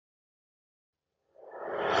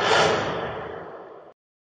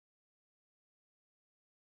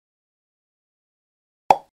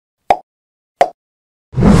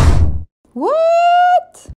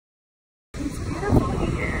What? It's beautiful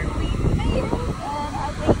here. We made it, and I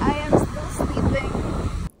think I am still sleeping.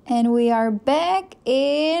 And we are back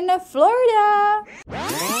in Florida.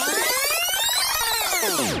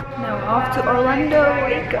 Now off to Orlando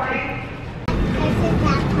we go.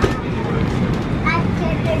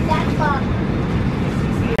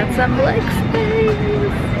 Got some leg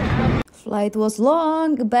space. Flight was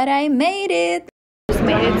long, but I made it. Just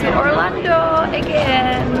made it to Orlando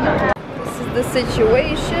again. This is the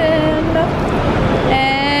situation.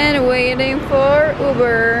 And waiting for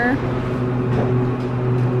Uber.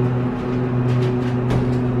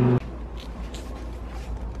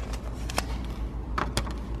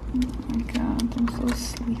 Oh my god, I'm so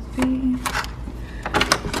sleepy.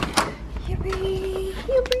 Yippee,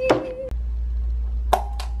 yippee.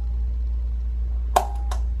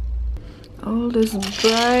 All this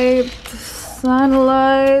bright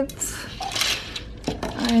sunlight.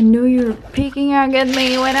 I knew you were peeking out at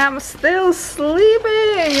me when I'm still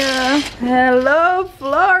sleeping. Hello,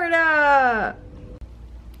 Florida.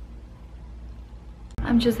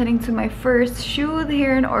 I'm just heading to my first shoot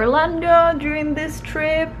here in Orlando during this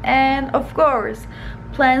trip, and of course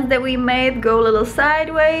plans that we made go a little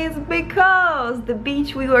sideways because the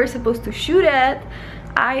beach we were supposed to shoot at,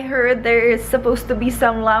 I heard there is supposed to be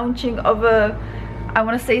some launching of a, I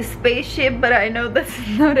want to say spaceship, but I know that's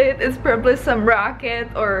not it. It's probably some rocket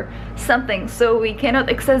or something, so we cannot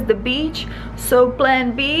access the beach. So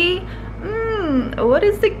plan B, what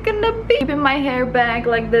is it gonna be? Keeping my hair back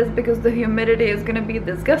like this because the humidity is gonna be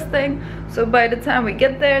disgusting, so by the time we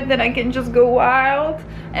get there then I can just go wild.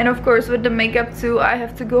 And of course with the makeup too, I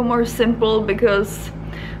have to go more simple because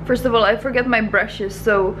first of all I forget my brushes,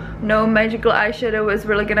 so no magical eyeshadow is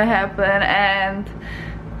really gonna happen. And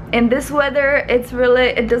in this weather it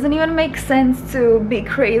doesn't even make sense to be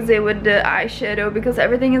crazy with the eyeshadow because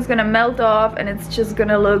everything is gonna melt off and it's just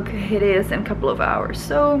gonna look hideous in a couple of hours.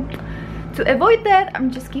 So to avoid that, I'm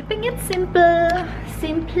just keeping it simple.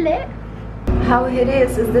 How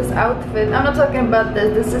hideous is this outfit? I'm not talking about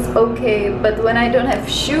this, this is okay, but when I don't have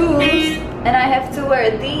shoes and I have to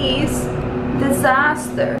wear these,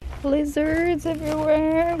 disaster. Lizards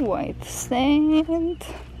everywhere, white sand,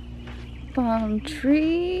 palm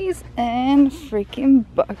trees, and freaking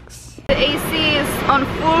bugs. The AC is on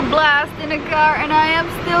full blast in the car and I am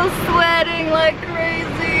still sweating like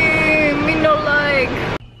crazy. Me no like.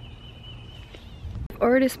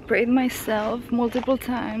 Already sprayed myself multiple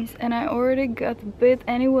times and I already got bit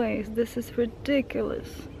anyways. This is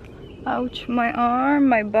ridiculous. Ouch, my arm,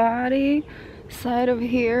 my body, side of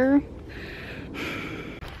here.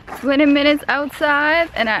 20 minutes outside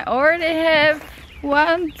and I already have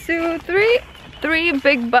 1, 2, 3, 3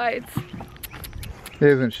 big bites.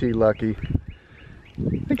 Isn't she lucky?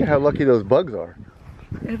 Think of how lucky those bugs are.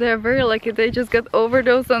 They're very lucky. They just got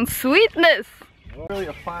overdosed on sweetness. Really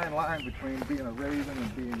a fine line between being a raisin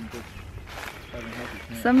and being just having healthy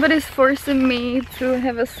snacks. Somebody's forcing me to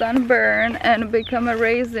have a sunburn and become a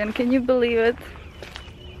raisin. Can you believe it?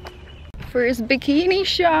 First bikini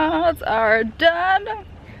shots are done.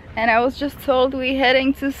 And I was just told we're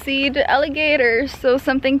heading to see the alligators so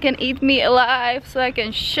something can eat me alive so I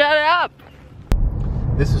can shut up.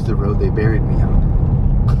 This is the road they buried me on.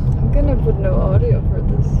 I'm gonna put no audio for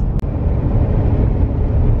this.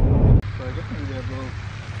 So I guess maybe they have little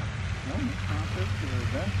concerts or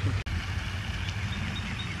events.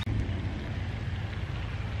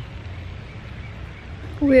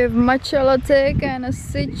 We have matcha latte kind of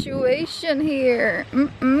situation here.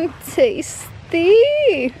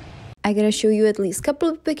 Tasty. I gotta show you at least a couple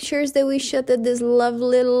of pictures that we shot at this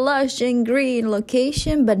lovely lush and green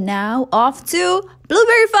location, but now off to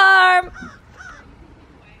blueberry farm.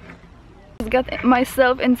 Got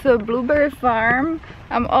myself into a blueberry farm.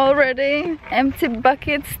 I'm already empty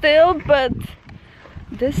bucket still, but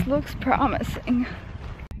this looks promising.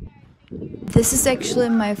 This is actually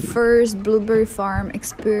my first blueberry farm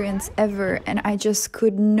experience ever, and I just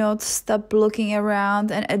could not stop looking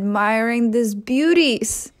around and admiring these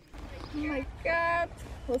beauties. Oh my god!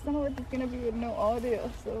 Well, some of it is gonna be with no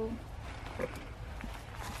audio, so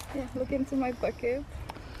yeah, look into my bucket.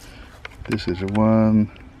 This is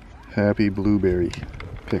one happy blueberry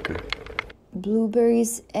picker.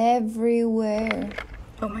 Blueberries everywhere.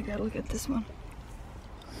 Oh my god, look at this one.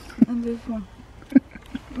 And this one.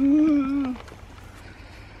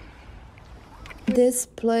 This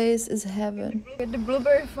place is heaven. At the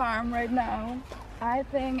blueberry farm right now, I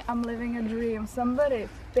think I'm living a dream. Somebody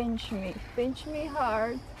pinch me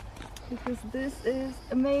hard, because this is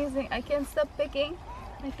amazing. I can't stop picking,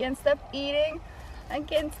 I can't stop eating, I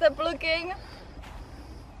can't stop looking.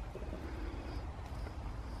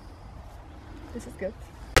 This is good.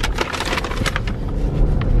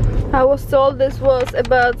 I was told this was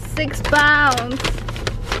about 6 pounds.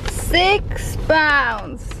 6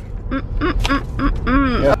 pounds.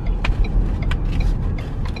 Yep.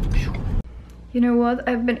 You know what?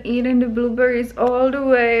 I've been eating the blueberries all the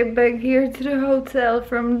way back here to the hotel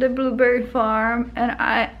from the blueberry farm, and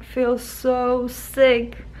I feel so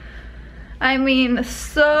sick. I mean,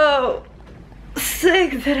 so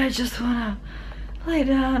sick that I just wanna lay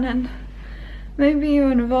down and maybe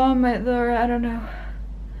even vomit, or I don't know.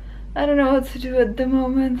 I don't know what to do at the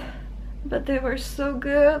moment, but they were so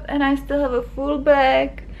good, and I still have a full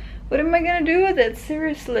bag. What am I gonna do with it?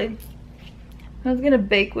 Seriously. I'm not gonna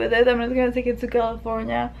bake with it. I'm not gonna take it to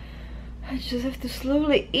California. I just have to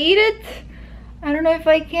slowly eat it. I don't know if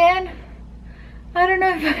I can. I don't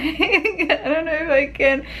know if I don't know if I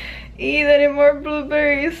can eat any more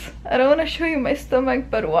blueberries. I don't want to show you my stomach,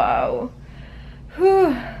 but wow.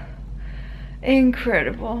 Whew.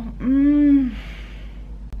 Incredible. And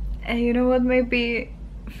you know what? Maybe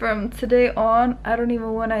from today on, I don't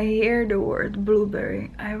even want to hear the word blueberry.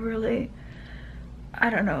 I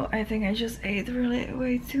don't know. I think I just ate really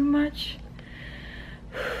way too much.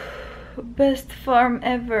 Best farm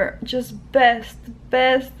ever. Just best.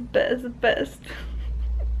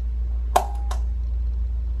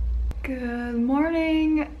 Good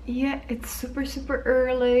morning. Yeah, it's super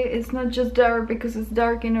early. It's not just dark because it's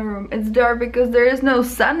dark in a room. It's dark because there is no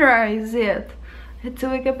sunrise yet. I had to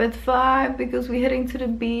wake up at 5 because we're heading to the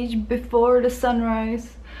beach before the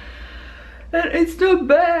sunrise. And it's not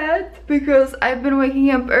bad because I've been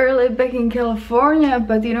waking up early back in California,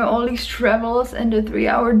 but you know, all these travels and the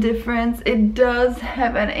 3-hour difference, it does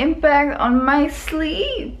have an impact on my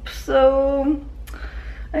sleep. So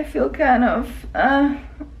I feel kind of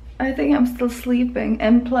I think I'm still sleeping,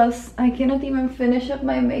 and plus I cannot even finish up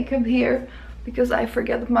my makeup here because I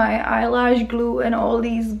forget my eyelash glue and all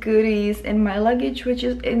these goodies in my luggage, which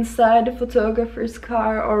is inside the photographer's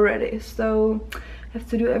car already. So I have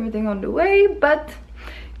to do everything on the way, but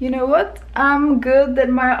you know what? I'm good that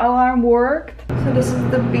my alarm worked. So this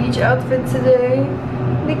is the beach outfit today.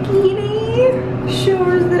 Bikini,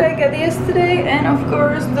 shorts that I got yesterday, and of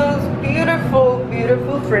course those beautiful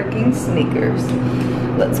freaking sneakers.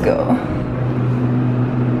 Let's go.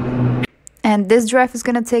 And this drive is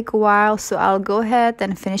gonna take a while, so I'll go ahead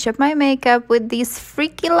and finish up my makeup with these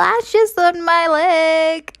freaky lashes on my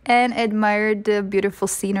leg and admire the beautiful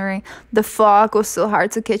scenery. The fog was so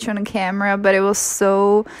hard to catch on the camera, but it was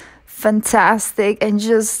so fantastic and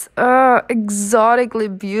just exotically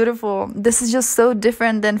beautiful. This is just so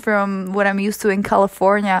different than from what I'm used to in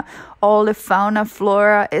California. All the fauna,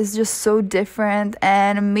 flora is just so different,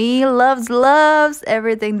 and me loves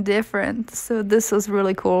everything different. So this was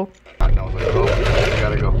really cool. Gotta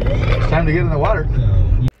go. It's time to get in the water.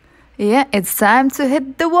 Yeah, it's time to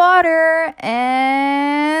hit the water,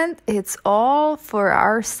 and it's all for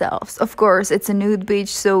ourselves. Of course, it's a nude beach,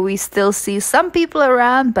 so we still see some people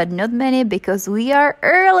around, but not many because we are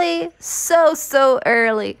early. So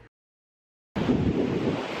early. I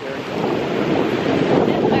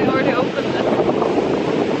already opened it.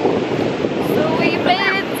 So we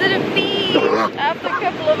made it to the beach after a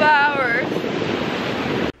couple of hours.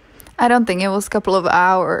 I don't think it was a couple of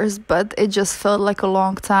hours, but it just felt like a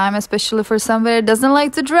long time, especially for somebody that doesn't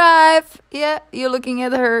like to drive. Yeah, you're looking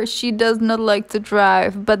at her. She does not like to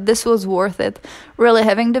drive, but this was worth it. Really,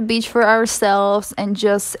 having the beach for ourselves and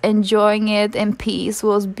just enjoying it in peace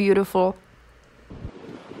was beautiful.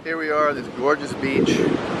 Here we are, this gorgeous beach.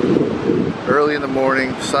 Early in the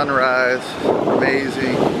morning, sunrise,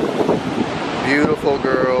 amazing, beautiful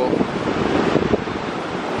girl,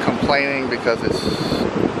 complaining because it's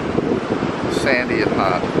sandy and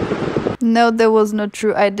hot. No, that was not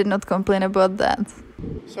true. I did not complain about that.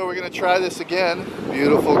 So we're gonna try this again.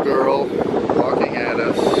 Beautiful girl walking at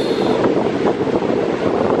us.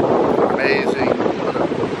 Amazing.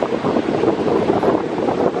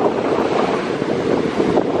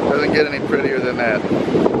 Doesn't get any prettier than that.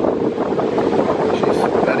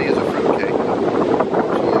 Betty is a fruitcake.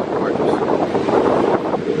 She is gorgeous.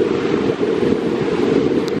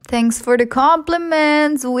 Thanks for the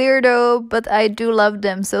compliments, weirdo, but I do love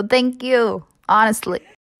them, so thank you, honestly.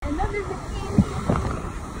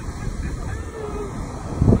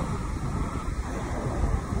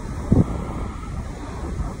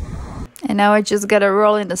 And now I just gotta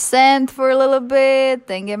roll in the sand for a little bit,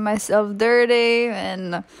 then get myself dirty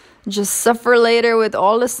and just suffer later with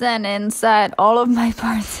all the sand inside all of my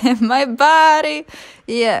parts in my body.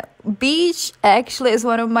 Yeah, beach actually is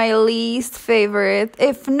one of my least favorite,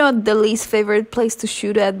 if not the least favorite place to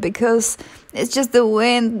shoot at, because It's just the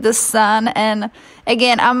wind, the sun, and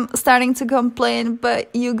again, I'm starting to complain,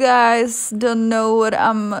 but you guys don't know what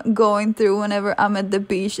I'm going through whenever I'm at the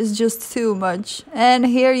beach. It's just too much. And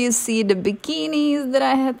here you see the bikinis that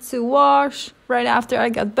I had to wash right after I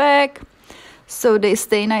got back, so they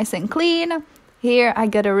stay nice and clean. Here I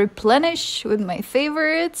gotta replenish with my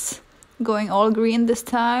favorites, going all green this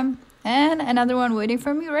time, and another one waiting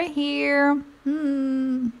for me right here.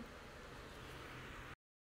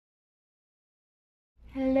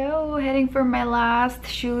 Hello, heading for my last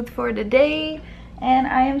shoot for the day, and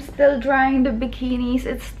I am still drying the bikinis.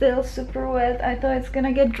 It's still super wet. I thought it's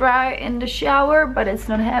gonna get dry in the shower, but it's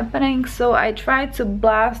not happening, so I tried to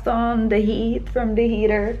blast on the heat from the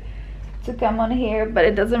heater to come on here, but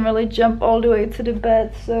it doesn't really jump all the way to the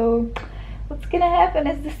bed. So what's gonna happen?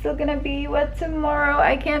 Is this still gonna be wet tomorrow?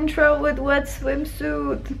 I can't travel with wet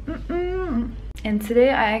swimsuit. And today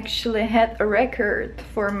I actually had a record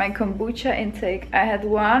for my kombucha intake. I had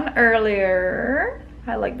one earlier.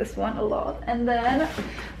 I like this one a lot. And then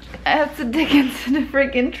I have to dig into the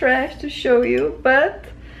freaking trash to show you, but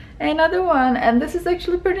another one. And this is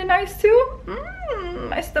actually pretty nice too.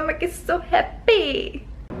 My stomach is so happy.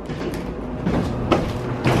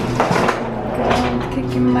 God,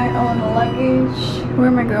 kicking my own luggage. Where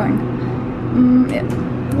am I going? Yeah.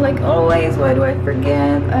 Like always, why do I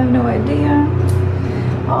forget? I have no idea.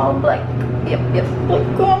 All black. Yep,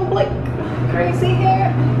 black on black. Crazy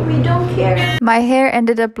hair. We don't care. My hair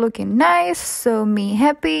ended up looking nice, so me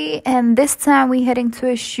happy. And this time we heading to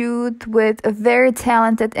a shoot with a very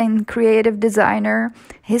talented and creative designer.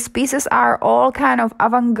 His pieces are all kind of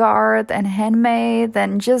avant-garde and handmade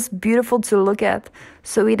and just beautiful to look at.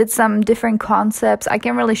 So we did some different concepts. I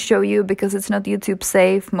can't really show you because it's not YouTube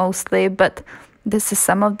safe mostly, but this is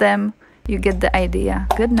some of them. You get the idea.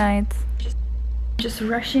 Good night. Just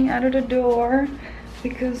rushing out of the door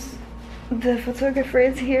because the photographer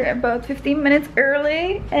is here about 15 minutes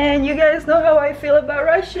early, and you guys know how I feel about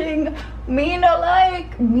rushing. Me no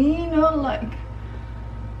like.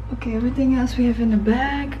 Okay, everything else we have in the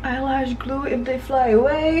bag. Eyelash glue if they fly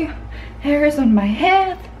away. Hair is on my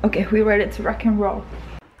head. Okay, we're ready to rock and roll.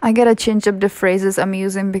 I gotta change up the phrases I'm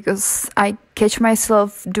using because I catch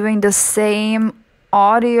myself doing the same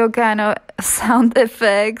audio kind of sound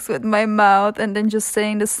effects with my mouth and then just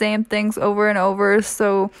saying the same things over and over.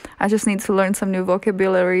 So I just need to learn some new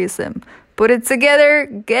vocabularies and put it together.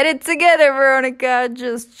 Get it together, Veronica.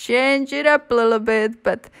 Just change it up a little bit.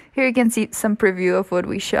 But here you can see some preview of what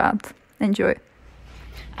we shot. Enjoy.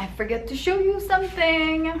 I forgot to show you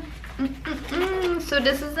something. So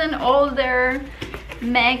this is an older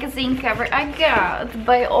magazine cover I got.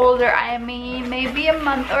 By older I mean maybe a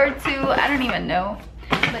month or two, I don't even know,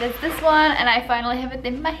 but it's this one and I finally have it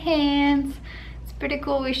in my hands. It's pretty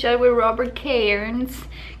cool. We shot it with Robert Cairns,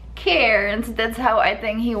 that's how I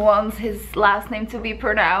think he wants his last name to be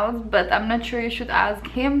pronounced, but I'm not sure. You should ask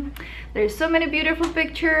him. There's so many beautiful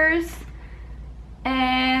pictures,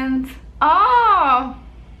 and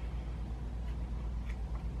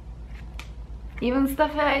even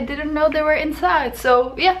stuff I didn't know they were inside.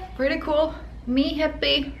 So yeah, pretty cool. Me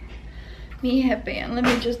happy. And let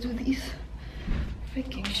me just do these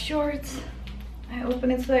freaking shorts. I open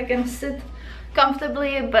it so I can sit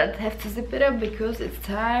comfortably, but have to zip it up because it's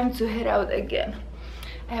time to head out again.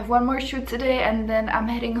 I have one more shoot today and then I'm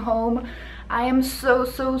heading home. I am so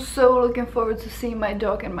looking forward to seeing my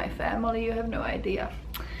dog and my family. You have no idea.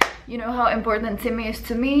 You know how important Timmy is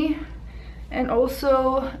to me. And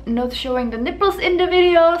also not showing the nipples in the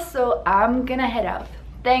video, so I'm gonna head out.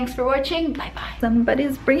 Thanks for watching. Bye bye.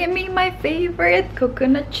 Somebody's bringing me my favorite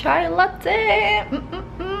coconut chai latte.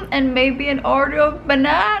 And maybe an order of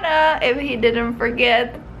banana if he didn't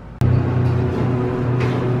forget.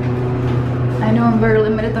 I know I'm very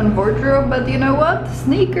limited on wardrobe, but you know what?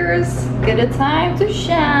 Sneakers get a time to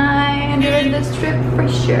shine during this trip for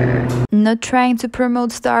sure. Not trying to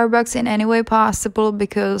promote Starbucks in any way possible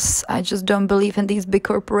because I just don't believe in these big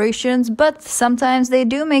corporations, but sometimes they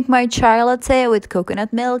do make my chai latte with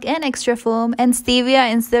coconut milk and extra foam and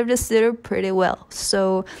stevia instead of the syrup pretty well.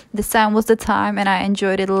 So this time was the time and I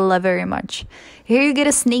enjoyed it very much. Here you get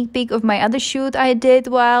a sneak peek of my other shoot I did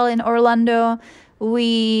while in Orlando.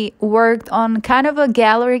 We worked on kind of a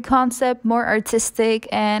gallery concept, more artistic,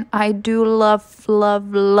 and I do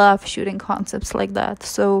love shooting concepts like that.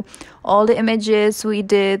 So all the images we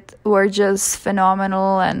did were just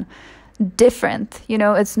phenomenal and different. You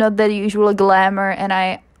know, it's not that usual glamour, and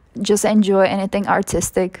I just enjoy anything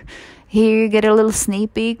artistic. Here you get a little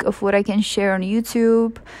sneak peek of what I can share on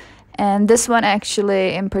YouTube. And this one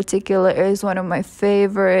actually in particular is one of my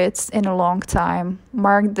favorites in a long time.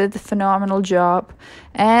 Mark did a phenomenal job.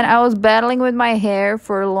 And I was battling with my hair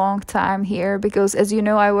for a long time here because, as you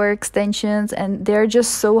know, I wear extensions and they're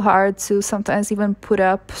just so hard to sometimes even put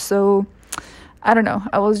up. So I don't know,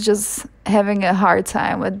 I was just having a hard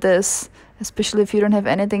time with this, especially if you don't have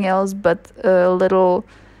anything else but a little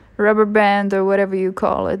rubber band or whatever you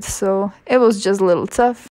call it. So it was just a little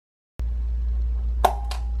tough.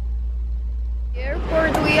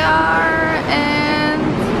 Airport we are, and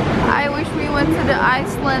I wish we went to the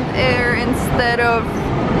Iceland Air instead of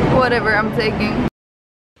whatever I'm taking.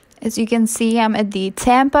 As you can see, I'm at the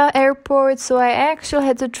Tampa airport, so I actually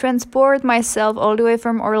had to transport myself all the way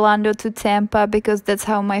from Orlando to Tampa because that's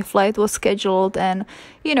how my flight was scheduled. And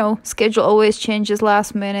you know, schedule always changes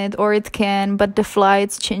last minute, or it can, but the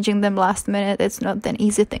flights, changing them last minute, it's not an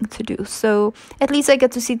easy thing to do. So at least I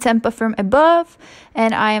get to see Tampa from above,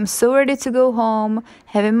 and I am so ready to go home,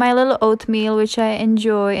 having my little oatmeal, which I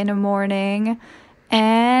enjoy in the morning,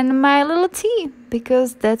 and my little tea,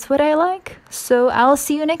 because that's what I like. So I'll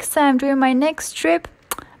see you next time during my next trip.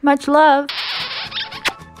 Much love.